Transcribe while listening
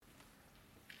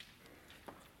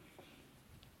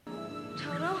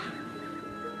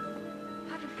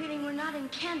in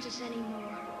Kansas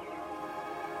anymore.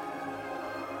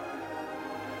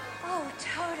 Oh,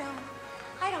 Toto,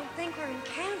 I don't think we're in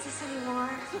Kansas anymore.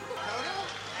 Toto,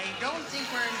 I don't think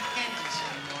we're in Kansas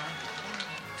anymore.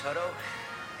 Toto,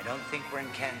 I don't think we're in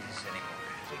Kansas anymore.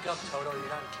 Wake up, Toto, you're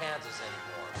not in Kansas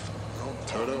anymore. No,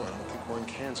 Toto, I don't think we're in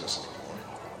Kansas anymore.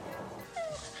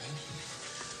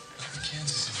 Not in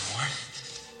Kansas anymore.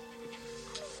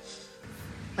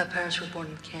 My parents were born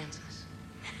in Kansas.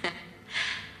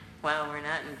 Well, we're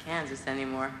not in Kansas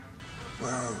anymore.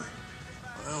 Where are we?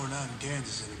 Well, we're not in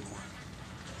Kansas anymore.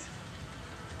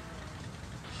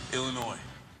 Illinois.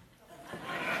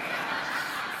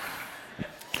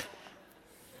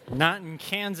 Not in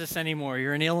Kansas anymore.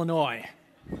 You're in Illinois.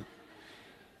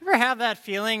 Ever have that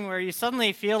feeling where you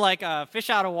suddenly feel like a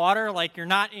fish out of water, like you're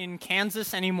not in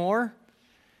Kansas anymore?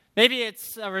 Maybe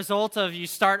it's a result of you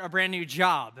start a brand new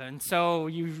job, and so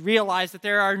you realize that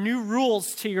there are new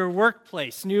rules to your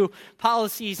workplace, new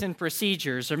policies and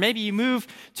procedures. Or maybe you move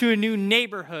to a new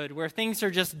neighborhood where things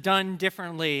are just done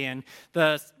differently, and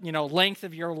the length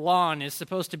of your lawn is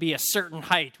supposed to be a certain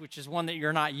height, which is one that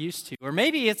you're not used to. Or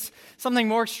maybe it's something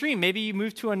more extreme. Maybe you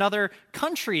move to another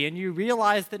country, and you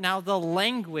realize that now the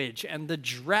language and the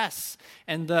dress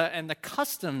and the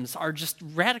customs are just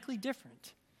radically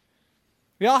different.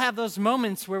 We all have those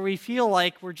moments where we feel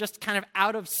like we're just kind of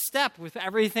out of step with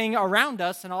everything around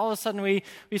us, and all of a sudden we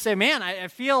say, man, I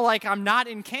feel like I'm not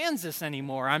in Kansas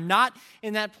anymore. I'm not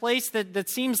in that place that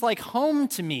seems like home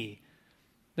to me.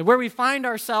 That where we find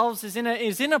ourselves is in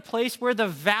a place where the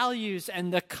values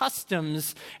and the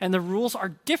customs and the rules are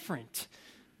different,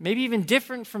 maybe even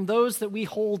different from those that we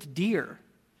hold dear.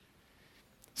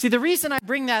 See, the reason I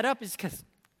bring that up is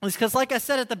because, like I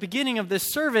said at the beginning of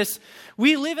this service,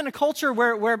 we live in a culture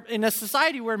where in a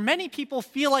society where many people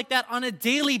feel like that on a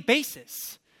daily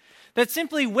basis. That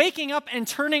simply waking up and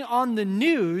turning on the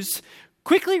news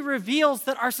quickly reveals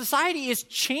that our society is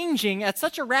changing at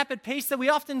such a rapid pace that we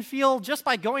often feel just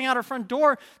by going out our front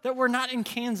door that we're not in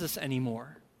Kansas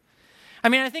anymore. I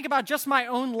mean, I think about just my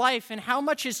own life and how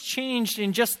much has changed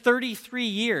in just 33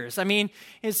 years. I mean,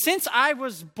 since I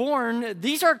was born,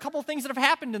 these are a couple things that have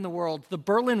happened in the world. The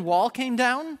Berlin Wall came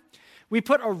down. We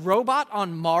put a robot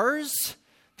on Mars.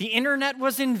 The internet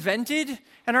was invented.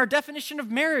 And our definition of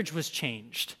marriage was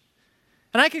changed.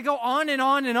 And I could go on and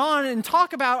on and on and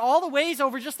talk about all the ways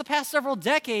over just the past several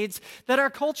decades that our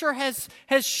culture has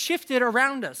shifted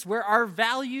around us, where our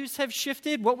values have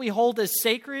shifted, what we hold as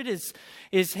sacred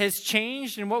has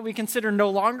changed, and what we consider no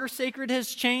longer sacred has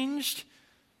changed.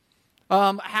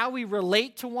 How we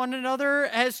relate to one another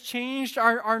has changed.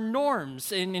 Our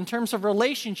norms in terms of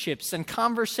relationships and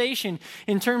conversation,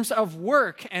 in terms of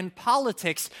work and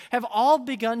politics, have all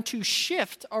begun to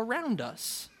shift around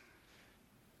us.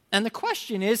 And the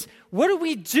question is, what do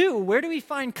we do? Where do we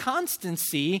find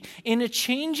constancy in a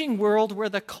changing world where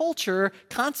the culture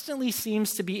constantly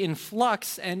seems to be in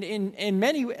flux and in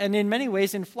many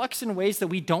ways in flux in ways that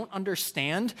we don't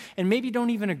understand and maybe don't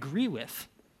even agree with?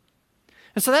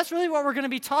 And so that's really what we're going to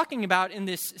be talking about in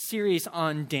this series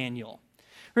on Daniel.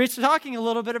 We're talking a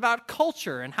little bit about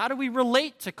culture and how do we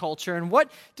relate to culture and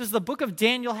what does the book of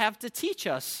Daniel have to teach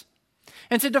us.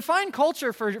 And to define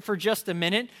culture for just a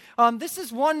minute, this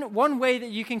is one way that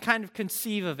you can kind of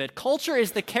conceive of it. Culture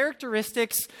is the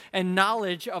characteristics and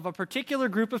knowledge of a particular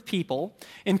group of people,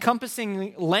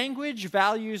 encompassing language,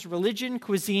 values, religion,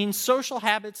 cuisine, social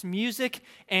habits, music,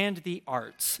 and the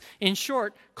arts. In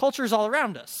short, culture is all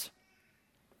around us.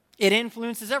 It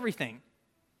influences everything.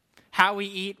 How we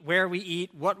eat, where we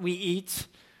eat,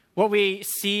 what we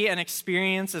see and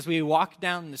experience as we walk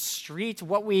down the street,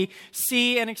 what we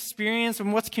see and experience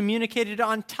and what's communicated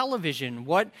on television,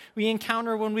 what we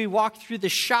encounter when we walk through the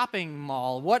shopping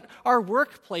mall, what our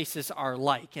workplaces are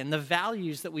like, and the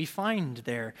values that we find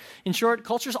there. In short,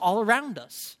 culture's all around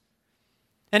us.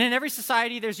 And in every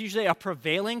society, there's usually a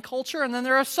prevailing culture, and then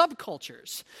there are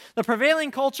subcultures. The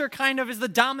prevailing culture kind of is the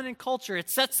dominant culture. It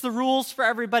sets the rules for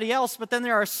everybody else, but then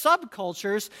there are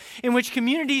subcultures in which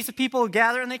communities of people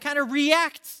gather, and they kind of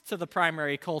react to the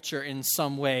primary culture in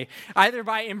some way, either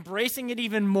by embracing it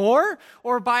even more,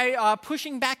 or by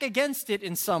pushing back against it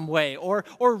in some way, or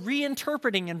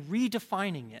reinterpreting and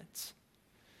redefining it.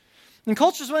 And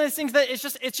culture is one of those things that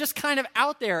it's just kind of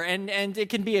out there, and it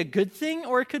can be a good thing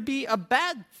or it could be a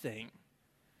bad thing.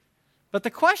 But the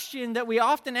question that we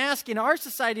often ask in our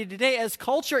society today as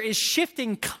culture is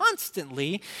shifting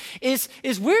constantly is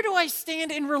where do I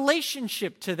stand in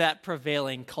relationship to that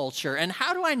prevailing culture? And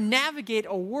how do I navigate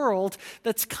a world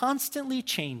that's constantly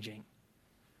changing?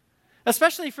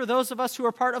 Especially for those of us who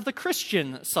are part of the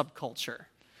Christian subculture.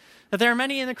 That there are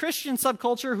many in the Christian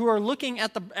subculture who are looking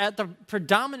at the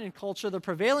predominant culture, the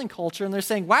prevailing culture, and they're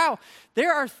saying, wow,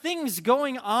 there are things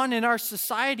going on in our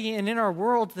society and in our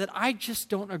world that I just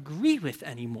don't agree with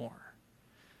anymore.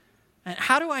 And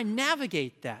how do I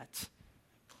navigate that?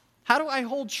 How do I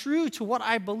hold true to what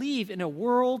I believe in a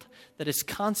world that is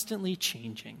constantly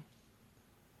changing?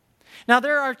 Now,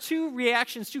 there are two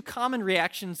common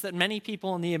reactions that many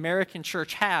people in the American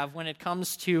church have when it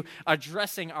comes to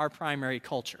addressing our primary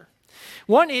culture.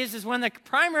 One is when the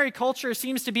primary culture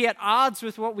seems to be at odds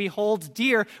with what we hold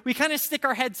dear, we kind of stick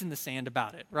our heads in the sand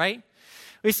about it, right?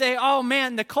 We say, oh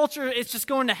man, the culture is just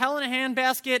going to hell in a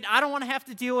handbasket. I don't want to have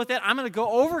to deal with it. I'm going to go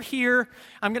over here.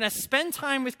 I'm going to spend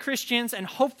time with Christians, and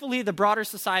hopefully the broader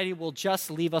society will just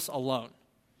leave us alone.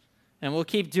 And we'll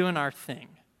keep doing our thing.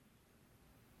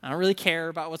 I don't really care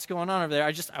about what's going on over there.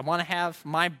 I want to have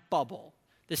my bubble.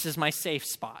 This is my safe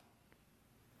spot.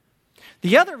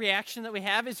 The other reaction that we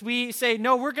have is we say,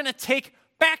 no, we're going to take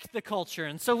back the culture.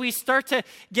 And so we start to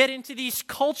get into these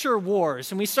culture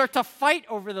wars, and we start to fight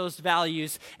over those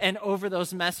values and over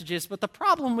those messages. But the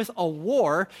problem with a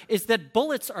war is that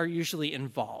bullets are usually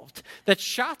involved, that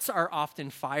shots are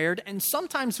often fired, and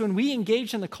sometimes when we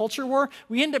engage in the culture war,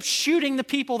 we end up shooting the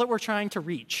people that we're trying to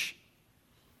reach.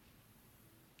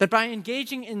 That by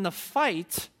engaging in the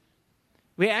fight,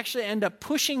 we actually end up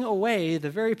pushing away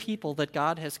the very people that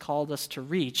God has called us to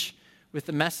reach with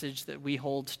the message that we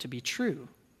hold to be true.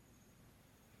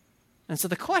 And so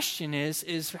the question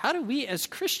is how do we as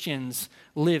Christians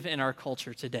live in our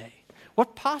culture today?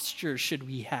 What posture should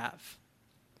we have?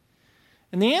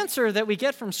 And the answer that we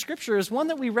get from Scripture is one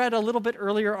that we read a little bit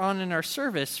earlier on in our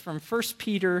service from 1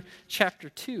 Peter chapter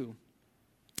 2.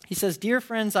 He says, "Dear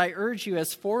friends, I urge you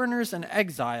as foreigners and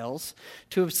exiles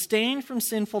to abstain from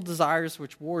sinful desires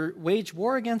which wage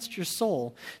war against your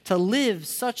soul, to live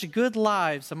such good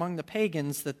lives among the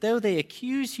pagans that though they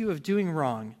accuse you of doing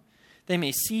wrong, they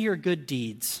may see your good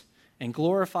deeds and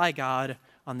glorify God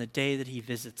on the day that he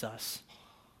visits us."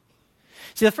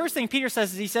 See, the first thing Peter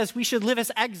says is he says we should live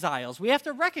as exiles. We have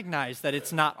to recognize that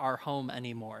it's not our home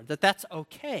anymore, that that's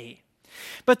okay.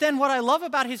 But then what I love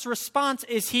about his response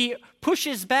is he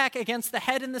pushes back against the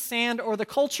head in the sand or the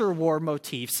culture war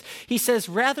motifs. He says,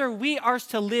 rather, we are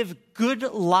to live good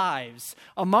lives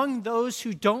among those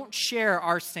who don't share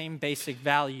our same basic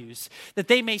values, that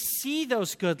they may see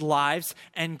those good lives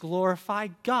and glorify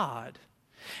God.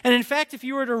 And in fact, if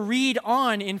you were to read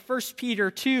on in 1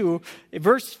 Peter 2,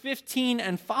 verse 15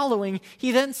 and following,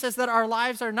 he then says that our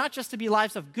lives are not just to be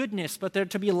lives of goodness, but they're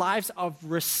to be lives of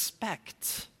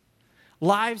respect.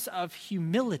 Lives of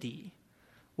humility,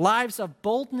 lives of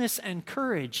boldness and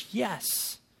courage,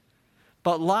 yes,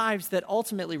 but lives that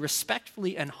ultimately,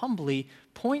 respectfully and humbly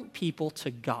point people to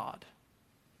God.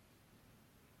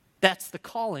 That's the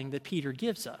calling that Peter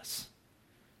gives us.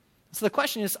 So the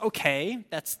question is, okay,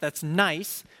 that's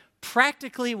nice.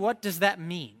 Practically, what does that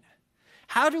mean?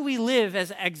 How do we live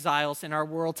as exiles in our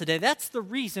world today? That's the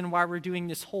reason why we're doing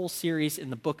this whole series in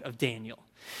the book of Daniel.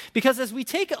 Because as we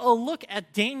take a look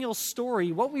at Daniel's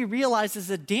story, what we realize is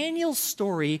that Daniel's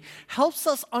story helps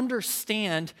us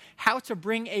understand how to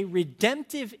bring a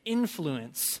redemptive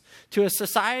influence to a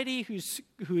society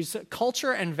whose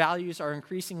culture and values are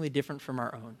increasingly different from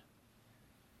our own.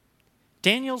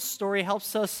 Daniel's story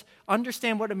helps us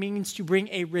understand what it means to bring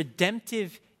a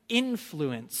redemptive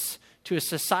influence to a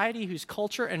society whose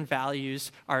culture and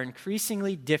values are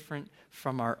increasingly different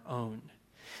from our own.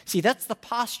 See, that's the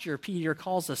posture Peter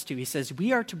calls us to. He says,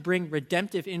 we are to bring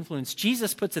redemptive influence.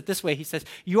 Jesus puts it this way. He says,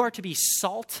 you are to be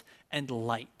salt and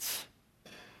light.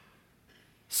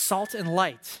 Salt and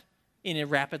light in a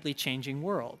rapidly changing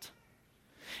world.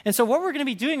 And so what we're going to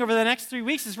be doing over the next 3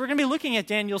 weeks is we're going to be looking at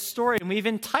Daniel's story, and we've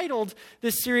entitled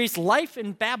this series Life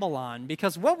in Babylon,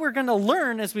 because what we're going to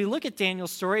learn as we look at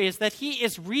Daniel's story is that he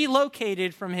is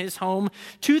relocated from his home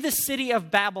to the city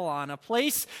of Babylon, a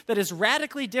place that is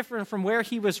radically different from where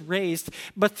he was raised.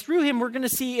 But through him, we're going to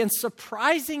see in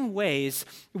surprising ways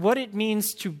what it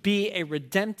means to be a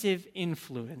redemptive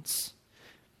influence.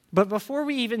 But before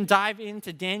we even dive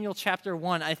into Daniel chapter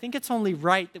 1, I think it's only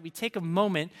right that we take a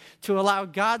moment to allow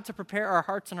God to prepare our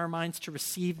hearts and our minds to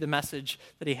receive the message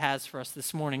that he has for us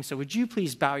this morning. So would you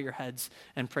please bow your heads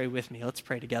and pray with me? Let's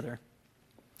pray together.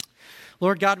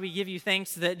 Lord God, we give you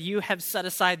thanks that you have set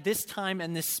aside this time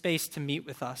and this space to meet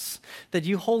with us, that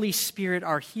you, Holy Spirit,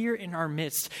 are here in our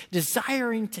midst,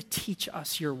 desiring to teach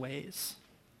us your ways,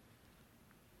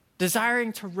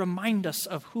 desiring to remind us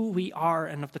of who we are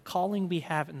and of the calling we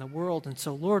have in the world. And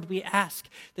so, Lord, we ask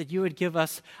that you would give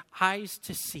us eyes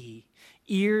to see,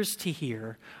 ears to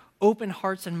hear, open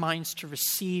hearts and minds to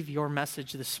receive your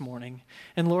message this morning.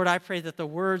 And Lord, I pray that the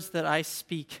words that I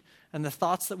speak and the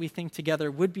thoughts that we think together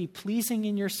would be pleasing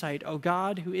in your sight, O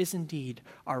God, who is indeed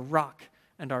our rock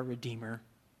and our Redeemer.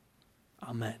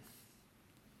 Amen.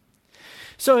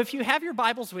 So if you have your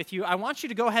Bibles with you, I want you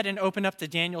to go ahead and open up to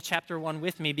Daniel chapter 1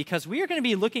 with me, because we are going to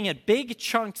be looking at big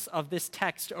chunks of this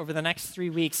text over the next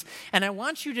 3 weeks, and I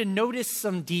want you to notice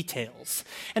some details.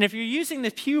 And if you're using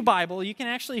the Pew Bible, you can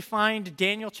actually find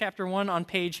Daniel chapter 1 on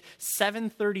page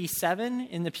 737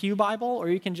 in the Pew Bible, or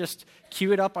you can just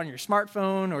cue it up on your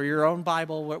smartphone or your own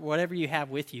Bible, whatever you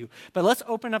have with you. But let's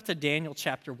open up to Daniel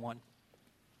chapter 1.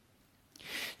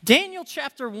 Daniel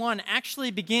chapter 1 actually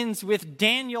begins with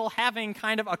Daniel having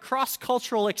kind of a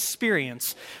cross-cultural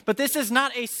experience. But this is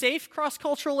not a safe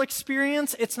cross-cultural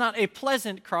experience. It's not a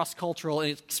pleasant cross-cultural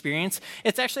experience.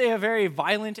 It's actually a very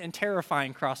violent and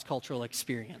terrifying cross-cultural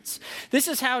experience. This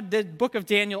is how the book of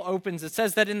Daniel opens. It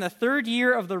says that in the 3rd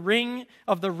year of the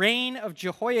reign of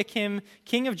Jehoiakim,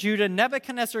 king of Judah,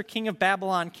 Nebuchadnezzar, king of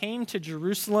Babylon, came to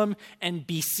Jerusalem and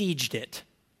besieged it.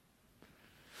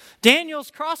 Daniel's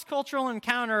cross-cultural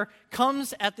encounter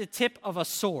comes at the tip of a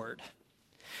sword.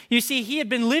 You see, he had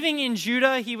been living in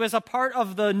Judah. He was a part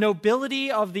of the nobility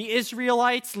of the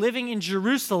Israelites living in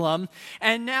Jerusalem.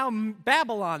 And now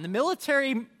Babylon, the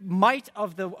military might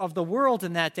of the world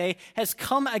in that day, has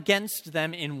come against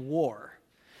them in war.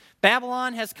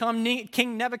 Babylon has come.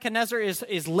 King Nebuchadnezzar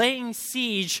is laying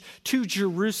siege to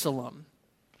Jerusalem.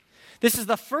 This is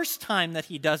the first time that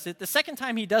he does it. The second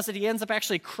time he does it, he ends up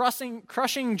actually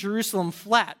crushing Jerusalem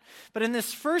flat. But in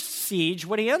this first siege,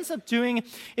 what he ends up doing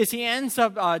is he ends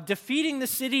up defeating the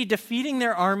city, defeating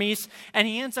their armies, and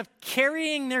he ends up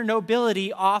carrying their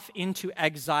nobility off into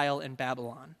exile in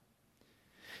Babylon.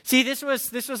 See, this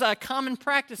was a common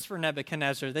practice for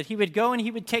Nebuchadnezzar, that he would go and he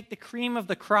would take the cream of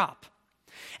the crop.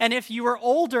 And if you were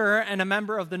older and a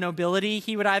member of the nobility,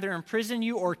 he would either imprison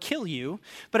you or kill you.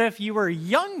 But if you were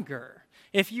younger,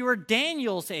 if you were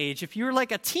Daniel's age, if you were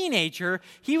like a teenager,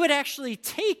 he would actually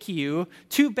take you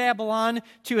to Babylon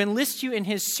to enlist you in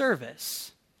his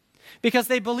service. Because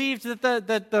they believed that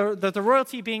the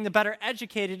royalty, being the better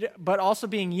educated, but also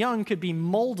being young, could be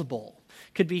moldable,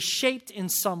 could be shaped in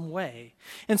some way.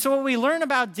 And so what we learn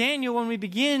about Daniel when we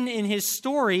begin in his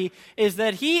story is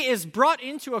that he is brought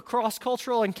into a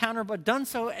cross-cultural encounter, but done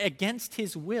so against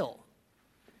his will.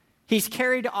 He's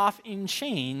carried off in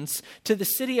chains to the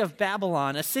city of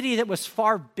Babylon, a city that was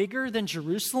far bigger than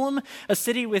Jerusalem, a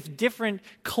city with different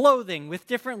clothing, with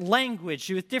different language,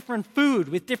 with different food,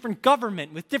 with different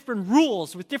government, with different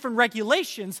rules, with different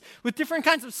regulations, with different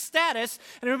kinds of status.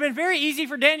 And it would have been very easy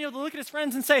for Daniel to look at his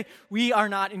friends and say, "We are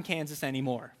not in Kansas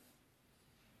anymore."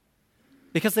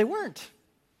 Because they weren't.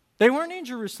 They weren't in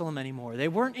Jerusalem anymore. They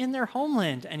weren't in their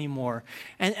homeland anymore.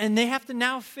 And they have to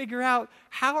now figure out,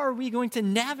 how are we going to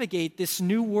navigate this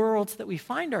new world that we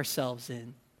find ourselves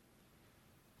in?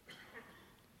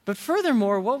 But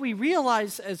furthermore, what we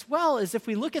realize as well is, if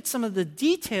we look at some of the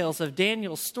details of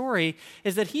Daniel's story,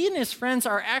 is that he and his friends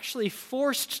are actually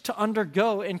forced to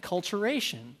undergo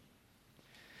enculturation.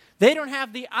 They don't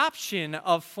have the option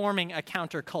of forming a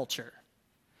counterculture.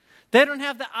 They don't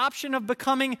have the option of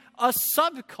becoming a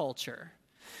subculture.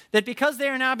 That because they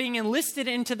are now being enlisted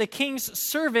into the king's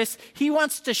service, he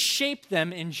wants to shape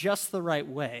them in just the right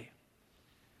way.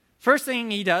 First thing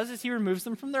he does is he removes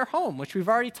them from their home, which we've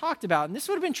already talked about. And this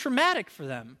would have been traumatic for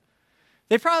them.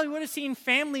 They probably would have seen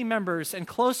family members and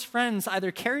close friends either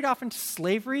carried off into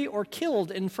slavery or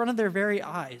killed in front of their very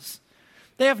eyes.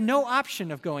 They have no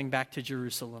option of going back to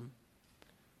Jerusalem.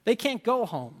 They can't go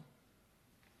home.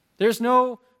 There's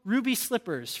no ruby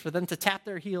slippers for them to tap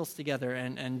their heels together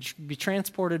and be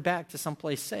transported back to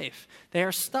someplace safe. They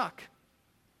are stuck.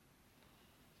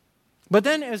 But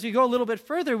then as we go a little bit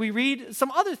further, we read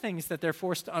some other things that they're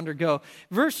forced to undergo.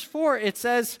 Verse 4, it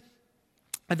says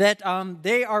that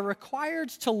they are required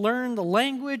to learn the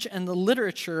language and the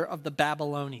literature of the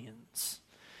Babylonians.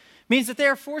 Means that they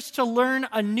are forced to learn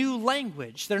a new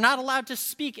language. They're not allowed to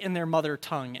speak in their mother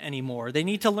tongue anymore. They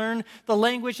need to learn the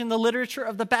language and the literature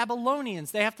of the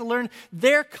Babylonians. They have to learn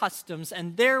their customs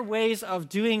and their ways of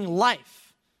doing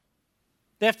life.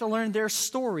 They have to learn their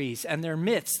stories and their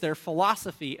myths, their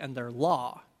philosophy and their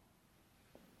law.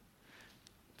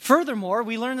 Furthermore,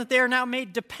 we learn that they are now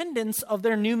made dependents of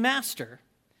their new master.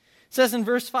 It says in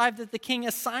verse 5 that the king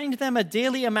assigned them a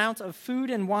daily amount of food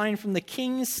and wine from the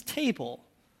king's table.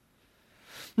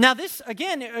 Now this,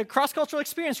 again, a cross-cultural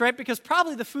experience, right? Because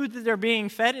probably the food that they're being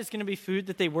fed is going to be food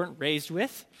that they weren't raised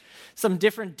with. Some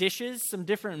different dishes, some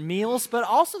different meals, but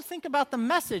also think about the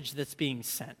message that's being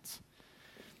sent.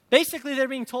 Basically, they're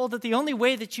being told that the only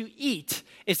way that you eat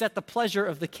is at the pleasure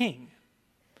of the king.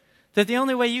 That the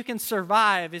only way you can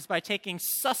survive is by taking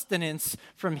sustenance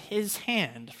from his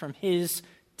hand, from his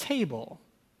table.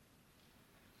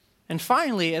 And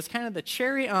finally, as kind of the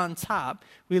cherry on top,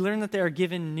 we learn that they are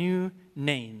given new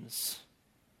names.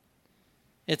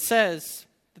 It says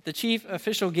that the chief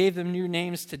official gave them new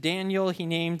names. To Daniel, he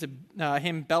named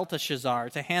him Belteshazzar.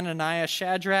 To Hananiah,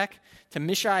 Shadrach. To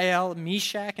Mishael,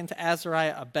 Meshach. And to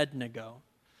Azariah, Abednego.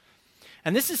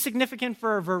 And this is significant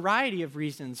for a variety of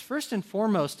reasons. First and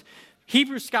foremost,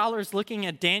 Hebrew scholars looking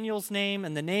at Daniel's name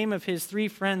and the name of his three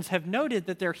friends have noted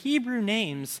that their Hebrew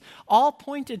names all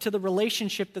pointed to the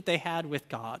relationship that they had with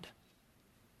God.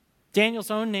 Daniel's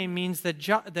own name means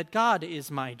that God is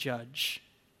my judge.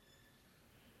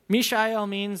 Mishael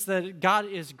means that God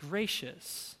is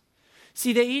gracious.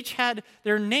 See, they each had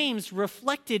their names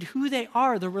reflected who they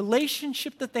are, the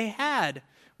relationship that they had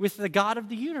with the God of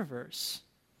the universe.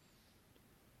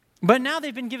 But now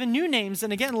they've been given new names,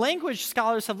 and again, language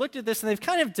scholars have looked at this and they've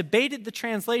kind of debated the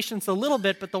translations a little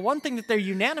bit, but the one thing that they're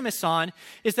unanimous on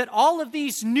is that all of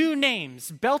these new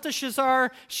names,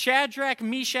 Belteshazzar, Shadrach,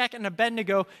 Meshach, and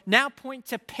Abednego, now point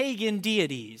to pagan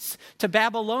deities, to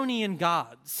Babylonian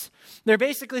gods. They're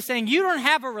basically saying, you don't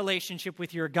have a relationship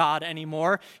with your God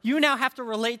anymore. You now have to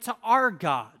relate to our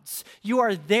gods. You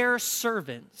are their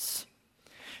servants.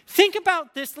 Think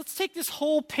about this. Let's take this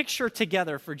whole picture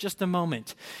together for just a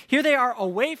moment. Here they are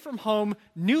away from home,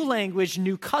 new language,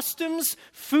 new customs,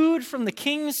 food from the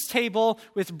king's table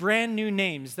with brand new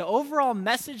names. The overall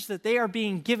message that they are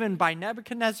being given by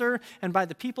Nebuchadnezzar and by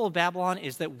the people of Babylon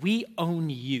is that we own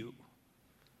you.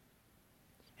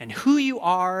 And who you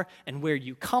are and where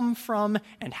you come from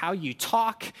and how you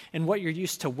talk and what you're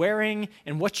used to wearing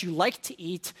and what you like to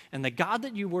eat and the God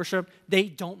that you worship, they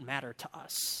don't matter to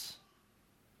us.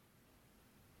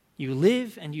 You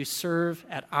live and you serve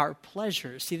at our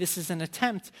pleasure. See, this is an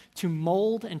attempt to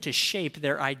mold and to shape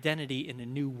their identity in a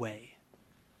new way.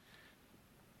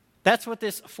 That's what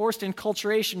this forced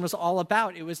enculturation was all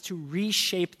about. It was to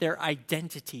reshape their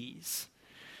identities,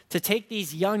 to take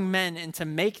these young men and to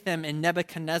make them in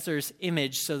Nebuchadnezzar's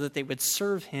image so that they would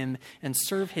serve him and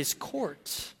serve his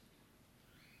court.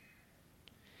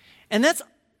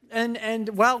 And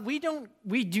while we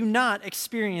do not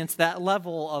experience that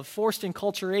level of forced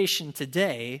enculturation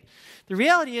today, the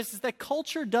reality is that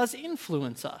culture does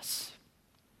influence us.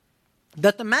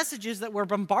 That the messages that we're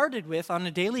bombarded with on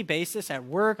a daily basis at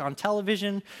work, on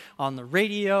television, on the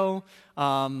radio,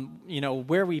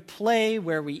 where we play,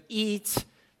 where we eat,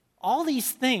 all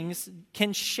these things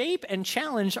can shape and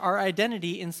challenge our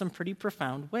identity in some pretty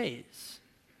profound ways.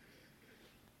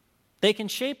 They can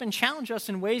shape and challenge us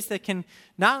in ways that can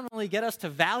not only get us to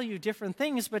value different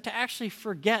things, but to actually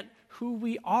forget who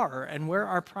we are and where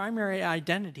our primary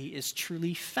identity is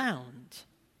truly found.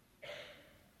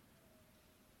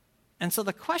 And so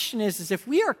the question is if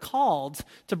we are called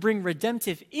to bring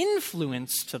redemptive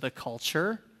influence to the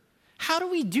culture, how do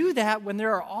we do that when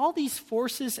there are all these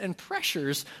forces and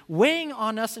pressures weighing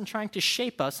on us and trying to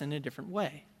shape us in a different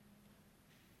way?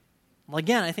 Well,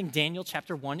 again, I think Daniel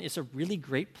chapter 1 is a really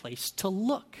great place to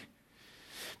look.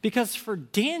 Because for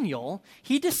Daniel,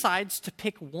 he decides to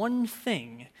pick one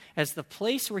thing as the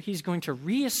place where he's going to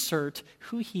reassert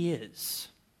who he is.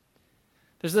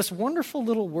 There's this wonderful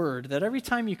little word that every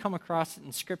time you come across it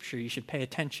in Scripture, you should pay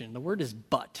attention. The word is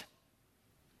but.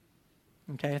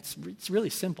 Okay, it's really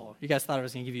simple. You guys thought I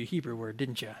was going to give you a Hebrew word,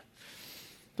 didn't you?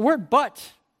 The word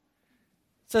but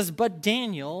says, but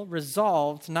Daniel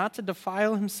resolved not to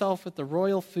defile himself with the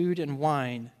royal food and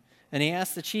wine, and he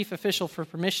asked the chief official for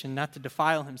permission not to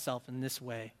defile himself in this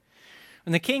way.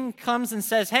 When the king comes and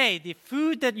says, hey, the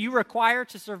food that you require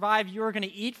to survive, you are going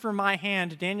to eat from my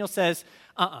hand, Daniel says,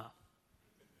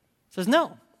 Says,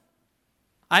 no,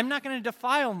 I'm not going to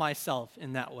defile myself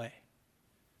in that way.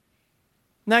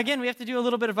 Now, again, we have to do a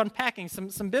little bit of unpacking.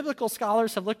 Some biblical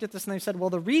scholars have looked at this and they've said, well,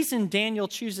 the reason Daniel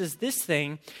chooses this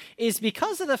thing is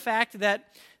because of the fact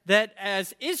that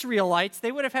as Israelites,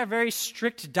 they would have had very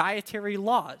strict dietary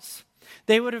laws.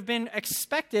 They would have been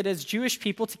expected as Jewish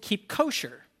people to keep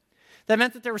kosher. That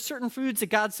meant that there were certain foods that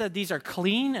God said, these are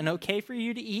clean and okay for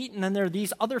you to eat, and then there are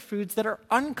these other foods that are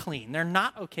unclean. They're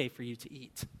not okay for you to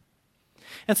eat.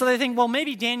 And so they think, well,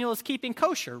 maybe Daniel is keeping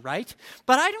kosher, right?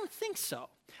 But I don't think so.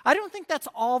 I don't think that's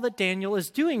all that Daniel is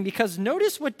doing, because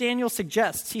notice what Daniel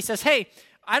suggests. He says, hey,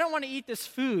 I don't want to eat this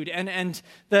food. And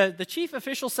the chief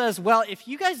official says, well, if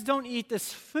you guys don't eat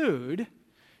this food,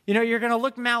 you're going to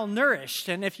look malnourished.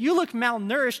 And if you look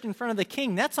malnourished in front of the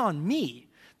king, that's on me.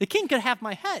 The king could have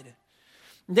my head.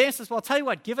 And Daniel says, well, I'll tell you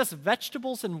what, give us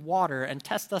vegetables and water and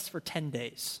test us for 10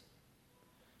 days.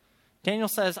 Daniel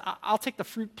says, I'll take the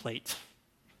fruit plate.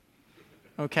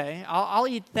 Okay, I'll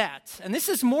eat that. And this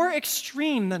is more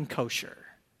extreme than kosher.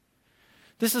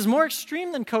 This is more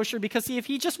extreme than kosher because, see, if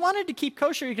he just wanted to keep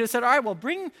kosher, he could have said, all right, well,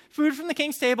 bring food from the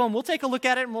king's table and we'll take a look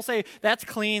at it and we'll say, that's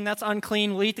clean, that's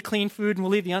unclean, we'll eat the clean food and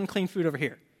we'll leave the unclean food over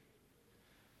here.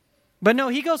 But no,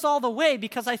 he goes all the way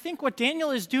because I think what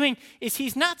Daniel is doing is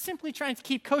he's not simply trying to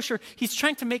keep kosher, he's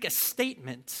trying to make a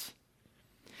statement.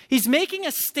 He's making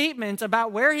a statement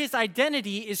about where his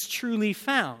identity is truly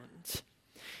found.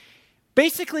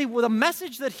 Basically, the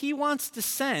message that he wants to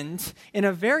send in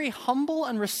a very humble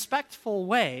and respectful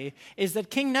way is that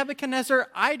King Nebuchadnezzar,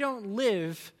 I don't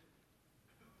live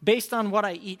based on what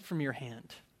I eat from your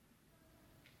hand.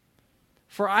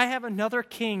 For I have another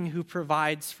king who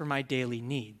provides for my daily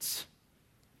needs.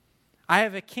 I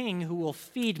have a king who will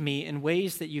feed me in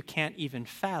ways that you can't even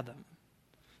fathom.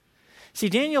 See,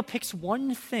 Daniel picks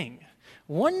one thing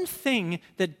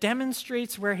that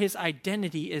demonstrates where his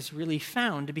identity is really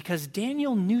found because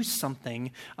Daniel knew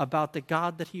something about the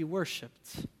God that he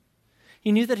worshiped.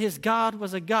 He knew that his God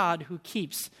was a God who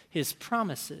keeps his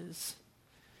promises.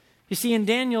 You see, in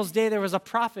Daniel's day, there was a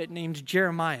prophet named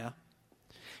Jeremiah.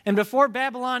 And before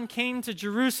Babylon came to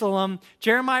Jerusalem,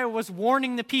 Jeremiah was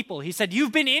warning the people. He said,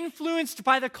 you've been influenced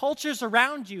by the cultures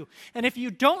around you, and if you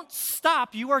don't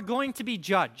stop, you are going to be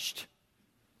judged.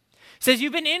 He says,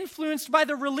 you've been influenced by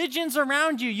the religions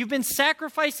around you. You've been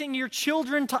sacrificing your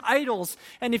children to idols,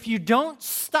 and if you don't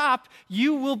stop,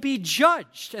 you will be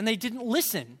judged. And they didn't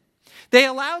listen. They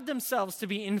allowed themselves to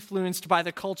be influenced by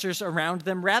the cultures around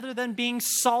them rather than being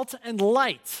salt and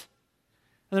light.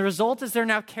 And the result is they're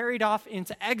now carried off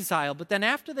into exile. But then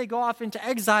after they go off into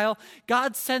exile,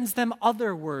 God sends them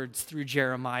other words through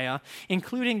Jeremiah,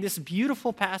 including this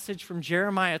beautiful passage from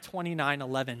Jeremiah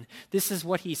 29:11. This is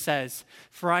what he says,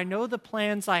 "For I know the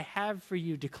plans I have for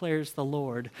you, declares the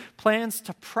Lord, plans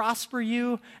to prosper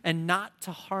you and not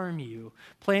to harm you,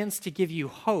 plans to give you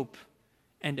hope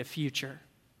and a future."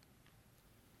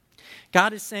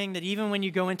 God is saying that even when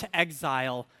you go into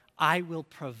exile, I will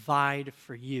provide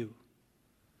for you.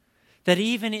 That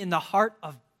even in the heart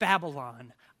of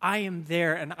Babylon, I am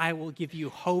there and I will give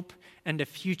you hope and a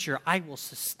future. I will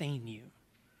sustain you.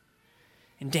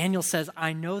 And Daniel says,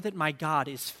 I know that my God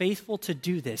is faithful to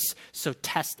do this, so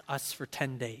test us for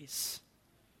 10 days.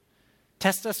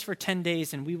 Test us for 10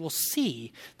 days and we will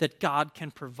see that God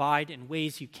can provide in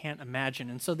ways you can't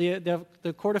imagine. And so the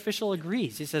court official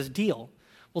agrees. He says, deal,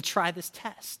 we'll try this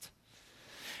test.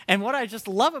 And what I just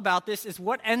love about this is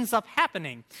what ends up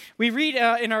happening. We read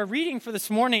in our reading for this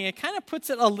morning, it kind of puts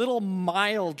it a little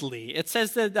mildly. It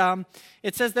says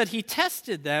that he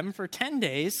tested them for 10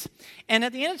 days, and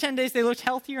at the end of 10 days, they looked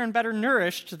healthier and better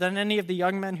nourished than any of the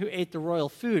young men who ate the royal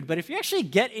food. But if you actually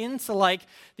get into like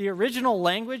the original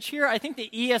language here, I think the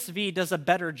ESV does a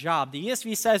better job. The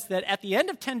ESV says that at the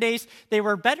end of 10 days, they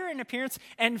were better in appearance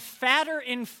and fatter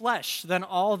in flesh than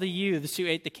all the youths who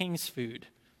ate the king's food.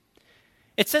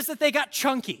 It says that they got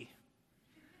chunky,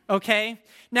 okay?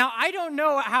 Now, I don't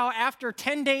know how after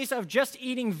 10 days of just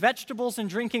eating vegetables and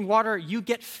drinking water, you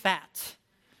get fat,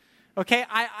 okay?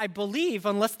 I believe,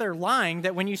 unless they're lying,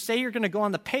 that when you say you're going to go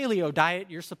on the paleo diet,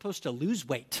 you're supposed to lose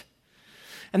weight.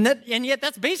 And yet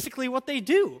that's basically what they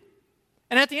do.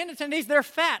 And at the end of 10 days, they're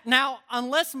fat. Now,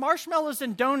 unless marshmallows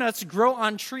and donuts grow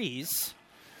on trees,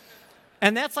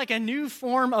 and that's like a new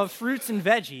form of fruits and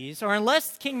veggies, or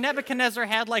unless King Nebuchadnezzar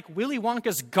had like Willy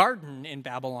Wonka's garden in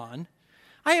Babylon,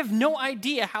 I have no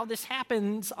idea how this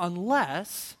happens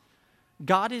unless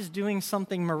God is doing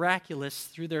something miraculous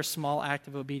through their small act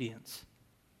of obedience.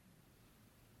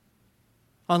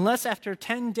 Unless after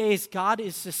 10 days, God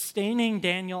is sustaining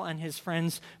Daniel and his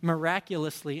friends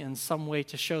miraculously in some way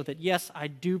to show that, yes, I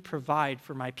do provide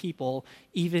for my people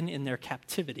even in their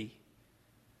captivity.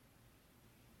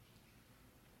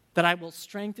 That I will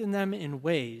strengthen them in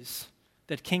ways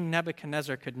that King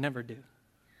Nebuchadnezzar could never do.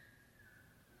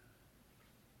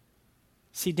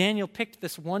 See, Daniel picked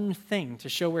this one thing to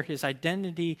show where his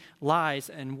identity lies,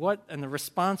 and the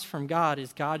response from God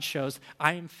is God shows,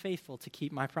 I am faithful to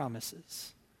keep my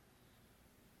promises.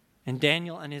 And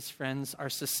Daniel and his friends are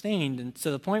sustained, and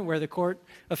to the point where the court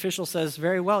official says,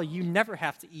 very well, you never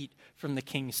have to eat from the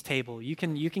king's table. You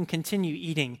can continue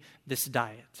eating this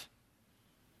diet.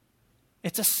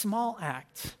 It's a small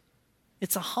act.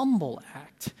 It's a humble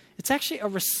act. It's actually a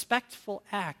respectful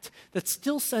act that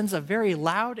still sends a very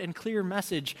loud and clear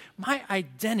message. My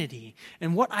identity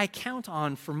and what I count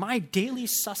on for my daily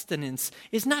sustenance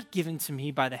is not given to me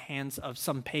by the hands of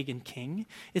some pagan king.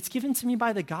 It's given to me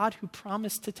by the God who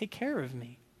promised to take care of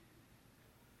me.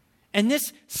 And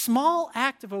this small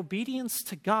act of obedience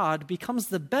to God becomes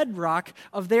the bedrock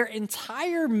of their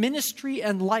entire ministry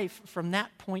and life from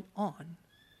that point on.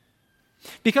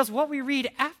 Because what we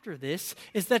read after this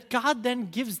is that God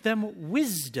then gives them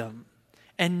wisdom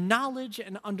and knowledge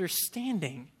and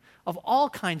understanding of all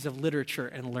kinds of literature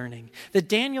and learning. That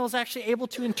Daniel is actually able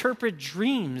to interpret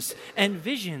dreams and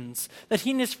visions. That he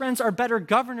and his friends are better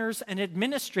governors and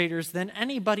administrators than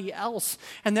anybody else.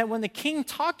 And that when the king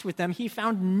talked with them, he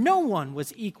found no one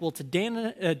was equal to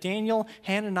Daniel,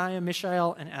 Hananiah,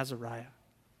 Mishael, and Azariah.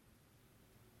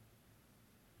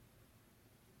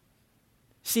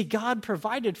 See, God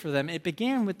provided for them. It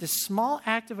began with this small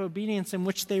act of obedience in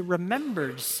which they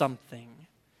remembered something.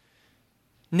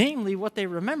 Namely, what they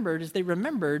remembered is they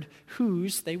remembered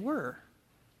whose they were.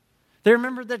 They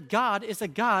remembered that God is a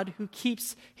God who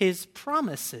keeps his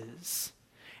promises.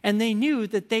 And they knew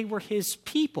that they were his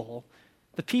people,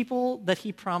 the people that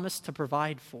he promised to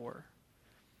provide for.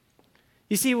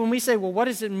 You see, when we say, well, what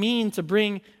does it mean to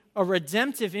bring a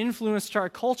redemptive influence to our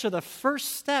culture? The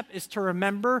first step is to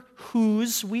remember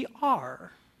whose we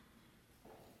are.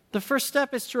 The first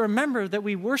step is to remember that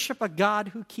we worship a God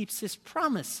who keeps his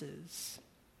promises.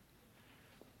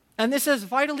 And this is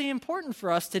vitally important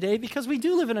for us today because we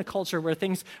do live in a culture where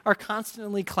things are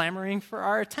constantly clamoring for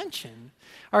our attention,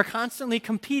 are constantly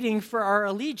competing for our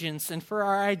allegiance and for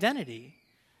our identity.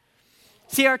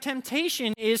 See, our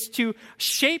temptation is to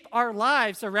shape our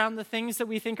lives around the things that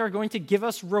we think are going to give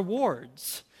us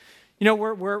rewards. You know,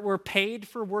 we're paid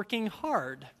for working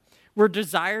hard. We're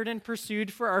desired and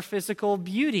pursued for our physical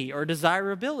beauty or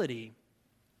desirability.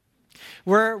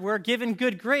 We're given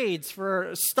good grades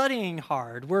for studying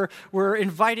hard. We're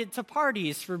invited to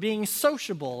parties for being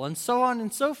sociable, and so on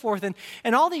and so forth.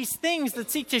 And all these things that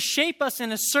seek to shape us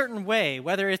in a certain way,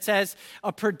 whether it's as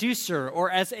a producer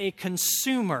or as a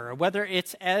consumer, whether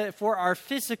it's for our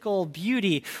physical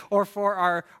beauty or for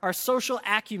our social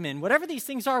acumen, whatever these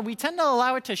things are, we tend to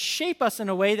allow it to shape us in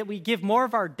a way that we give more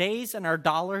of our days and our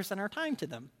dollars and our time to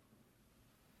them.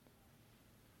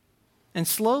 And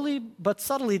slowly but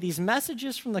subtly, these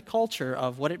messages from the culture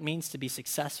of what it means to be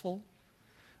successful,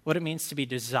 what it means to be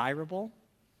desirable,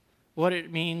 what it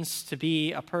means to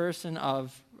be a person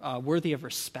of worthy of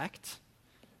respect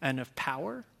and of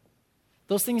power,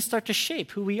 those things start to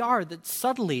shape who we are, that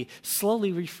subtly,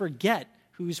 slowly we forget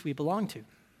whose we belong to.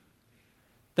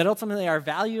 That ultimately our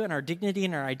value and our dignity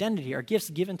and our identity are gifts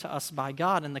given to us by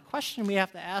God. And the question we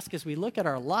have to ask as we look at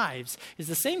our lives is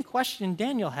the same question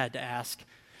Daniel had to ask.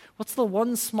 What's the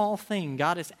one small thing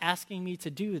God is asking me to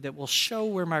do that will show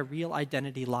where my real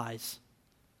identity lies?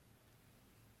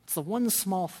 It's the one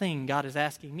small thing God is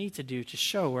asking me to do to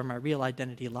show where my real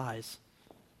identity lies.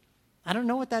 I don't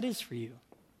know what that is for you.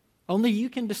 Only you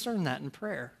can discern that in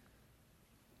prayer.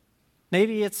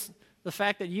 Maybe it's the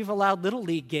fact that you've allowed Little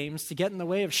League games to get in the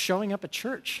way of showing up at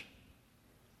church.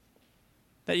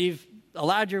 That you've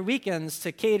allowed your weekends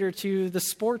to cater to the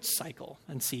sports cycle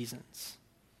and seasons.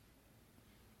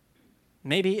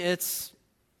 Maybe it's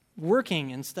working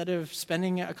instead of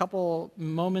spending a couple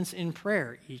moments in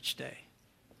prayer each day.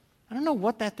 I don't know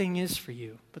what that thing is for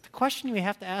you, but the question we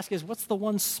have to ask is, what's the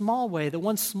one small way, the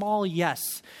one small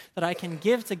yes that I can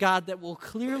give to God that will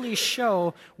clearly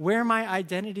show where my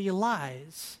identity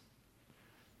lies,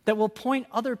 that will point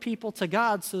other people to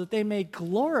God so that they may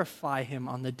glorify him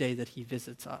on the day that he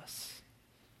visits us?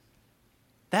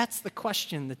 That's the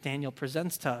question that Daniel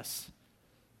presents to us.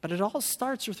 But it all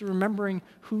starts with remembering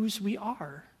whose we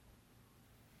are.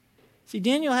 See,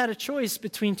 Daniel had a choice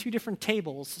between two different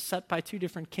tables set by two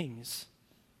different kings.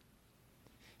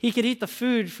 He could eat the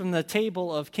food from the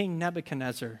table of King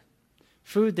Nebuchadnezzar,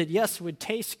 food that, yes, would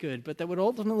taste good, but that would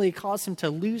ultimately cause him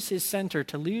to lose his center,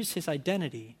 to lose his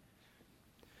identity.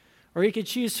 Or he could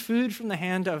choose food from the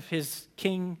hand of his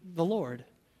king, the Lord.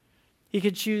 He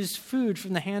could choose food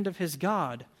from the hand of his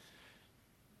God.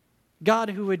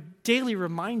 God who would daily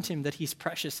remind him that he's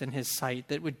precious in his sight,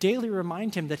 that would daily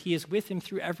remind him that he is with him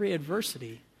through every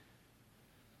adversity.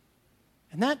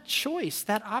 And that choice,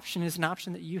 that option is an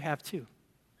option that you have too.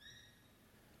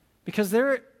 Because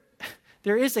there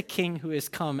is a king who has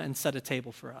come and set a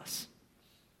table for us.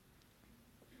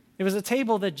 It was a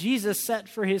table that Jesus set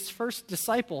for his first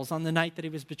disciples on the night that he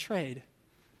was betrayed.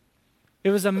 It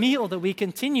was a meal that we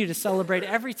continue to celebrate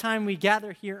every time we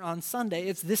gather here on Sunday.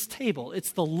 It's this table.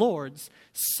 It's the Lord's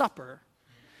Supper,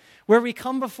 where we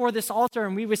come before this altar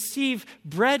and we receive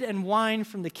bread and wine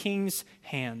from the King's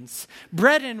hands.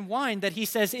 Bread and wine that he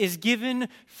says is given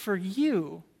for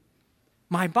you,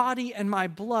 my body and my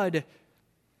blood,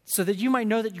 so that you might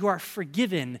know that you are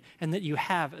forgiven and that you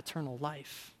have eternal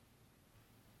life.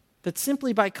 That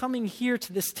simply by coming here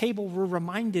to this table, we're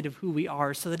reminded of who we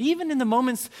are, so that even in the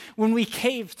moments when we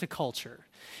cave to culture,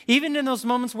 even in those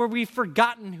moments where we've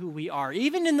forgotten who we are,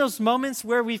 even in those moments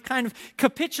where we've kind of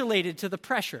capitulated to the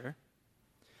pressure,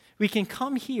 we can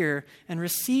come here and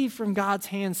receive from God's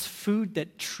hands food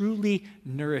that truly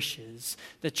nourishes,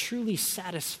 that truly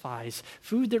satisfies,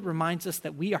 food that reminds us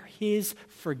that we are His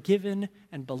forgiven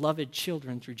and beloved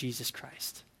children through Jesus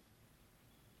Christ.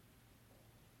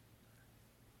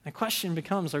 The question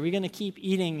becomes, are we going to keep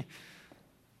eating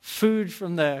food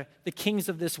from the kings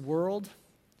of this world,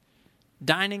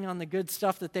 dining on the good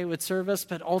stuff that they would serve us,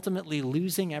 but ultimately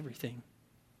losing everything?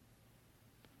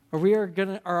 Or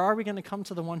are we going to come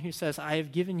to the one who says, I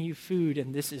have given you food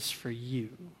and this is for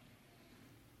you?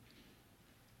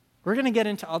 We're going to get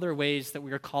into other ways that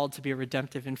we are called to be a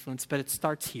redemptive influence, but it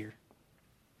starts here.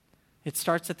 It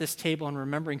starts at this table and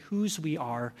remembering whose we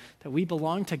are, that we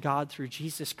belong to God through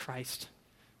Jesus Christ,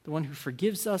 the one who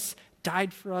forgives us,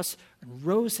 died for us, and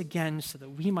rose again so that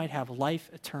we might have life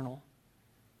eternal.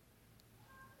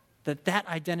 That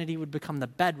identity would become the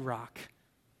bedrock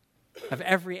of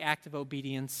every act of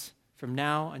obedience from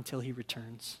now until He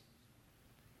returns.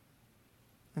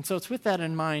 And so it's with that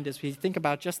in mind, as we think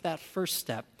about just that first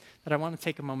step, that I want to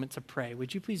take a moment to pray.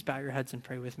 Would you please bow your heads and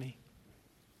pray with me?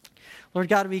 Lord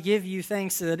God, we give you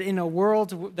thanks that in a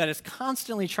world that is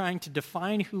constantly trying to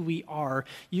define who we are,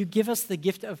 you give us the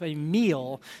gift of a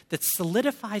meal that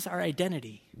solidifies our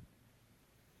identity.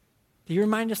 That you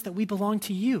remind us that we belong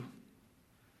to you,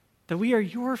 that we are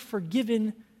your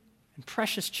forgiven and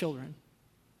precious children.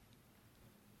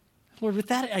 Lord, with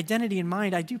that identity in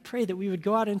mind, I do pray that we would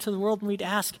go out into the world and we'd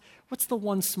ask, what's the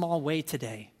one small way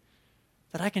today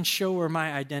that I can show where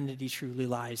my identity truly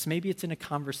lies? Maybe it's in a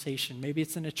conversation. Maybe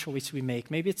it's in a choice we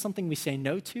make. Maybe it's something we say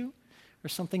no to or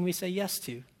something we say yes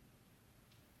to.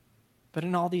 But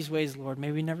in all these ways, Lord,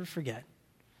 may we never forget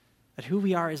that who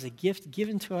we are is a gift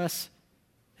given to us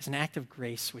as an act of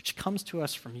grace, which comes to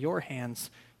us from your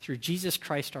hands through Jesus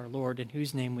Christ our Lord, in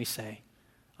whose name we say,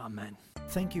 Amen.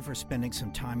 Thank you for spending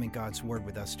some time in God's Word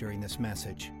with us during this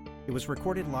message. It was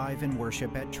recorded live in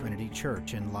worship at Trinity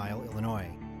Church in Lisle, Illinois,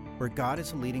 where God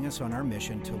is leading us on our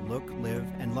mission to look, live,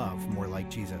 and love more like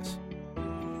Jesus.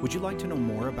 Would you like to know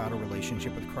more about a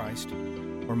relationship with Christ,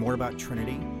 or more about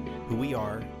Trinity, who we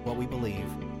are, what we believe,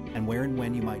 and where and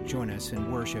when you might join us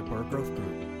in worship or growth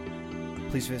group?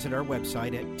 Please visit our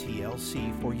website at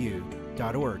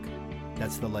tlc4u.org.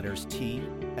 That's the letters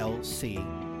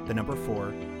TLC, the number 4,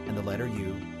 and the letter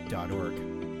U.org.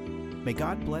 May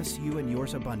God bless you and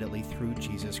yours abundantly through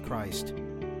Jesus Christ.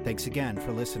 Thanks again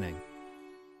for listening.